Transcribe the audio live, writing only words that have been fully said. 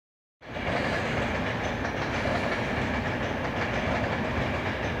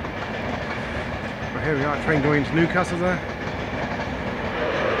Here we are, train going into Newcastle there.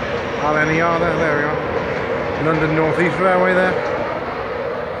 LNER there we are. London North East Railway there.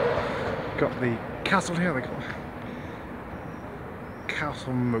 Got the castle here, they got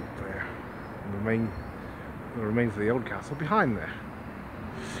Castle Moat there. And the remains of the old castle behind there.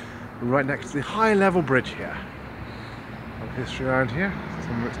 Right next to the high level bridge here. History around here.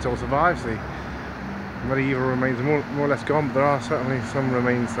 Some of it still survives. The medieval remains are more or less gone, but there are certainly some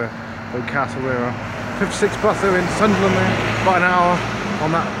remains there. Old castle there are 56 bus there in Sunderland there, about an hour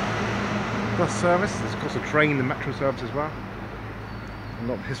on that bus service. There's of course a train and metro service as well. A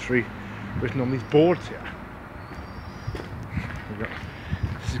lot of history written on these boards here.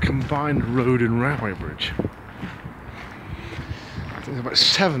 This is a combined road and railway bridge. There's about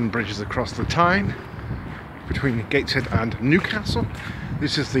 7 bridges across the Tyne between Gateshead and Newcastle.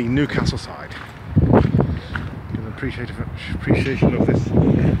 This is the Newcastle side. Get an appreciation of this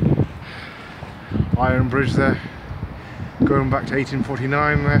iron bridge there, going back to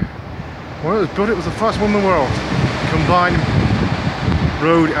 1849 there. When it was built, it was the first one in the world, combined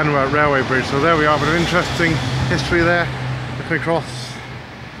road and railway bridge. So there we are, a bit of interesting history there. Looking across,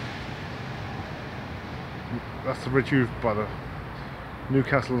 that's the bridge used by the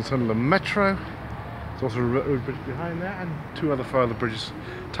Newcastle and Sunderland Metro. There's also a road bridge behind there, and 2 other further bridges,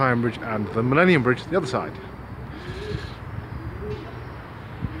 Tyne Bridge and the Millennium Bridge, the other side.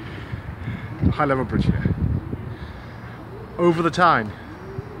 High level bridge here. Over the Tyne.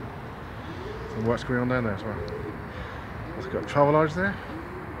 Some work's going on down there as well. Also got Travelodge there,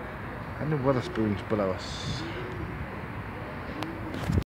 and the Weatherspoons below us.